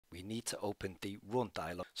need to open the Run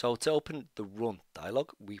dialog. So to open the Run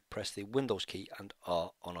dialog, we press the Windows key and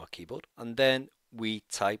R on our keyboard, and then we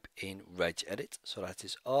type in regedit. So that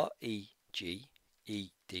is regedit,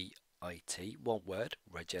 one word,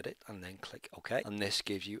 regedit, and then click OK. And this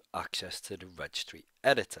gives you access to the registry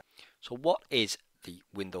editor. So what is the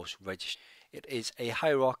Windows Registry? It is a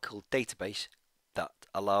hierarchical database that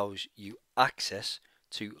allows you access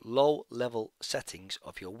to low-level settings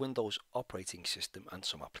of your Windows operating system and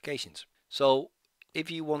some applications. So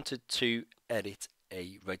if you wanted to edit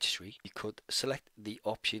a registry, you could select the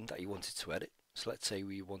option that you wanted to edit. So let's say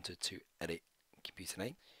we wanted to edit computer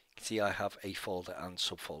name. You can see I have a folder and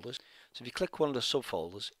subfolders. So if you click one of the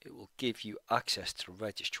subfolders, it will give you access to the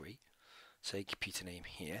registry, say computer name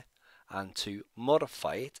here, and to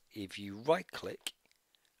modify it, if you right click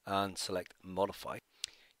and select modify,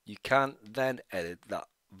 you can then edit that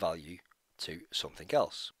value to something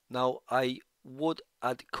else. Now I would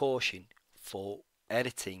add caution for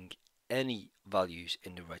editing any values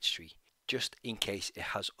in the registry, just in case it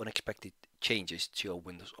has unexpected changes to your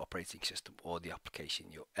Windows operating system or the application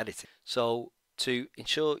you're editing. So to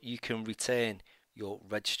ensure you can return your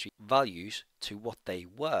registry values to what they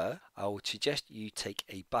were, I would suggest you take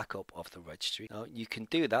a backup of the registry. Now you can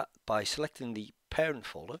do that by selecting the parent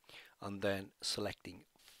folder and then selecting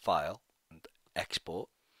File and Export.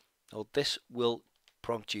 Now this will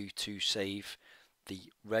prompt you to save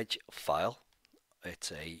the reg file,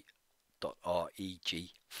 it's a .reg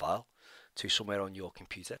file, to somewhere on your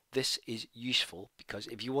computer. This is useful because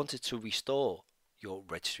if you wanted to restore your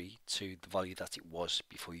registry to the value that it was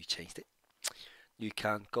before you changed it, you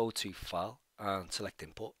can go to File and select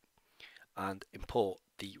Import and import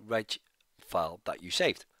the reg file that you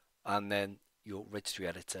saved, and then your registry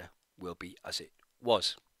editor will be as it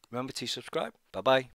was. Remember to subscribe. Bye bye.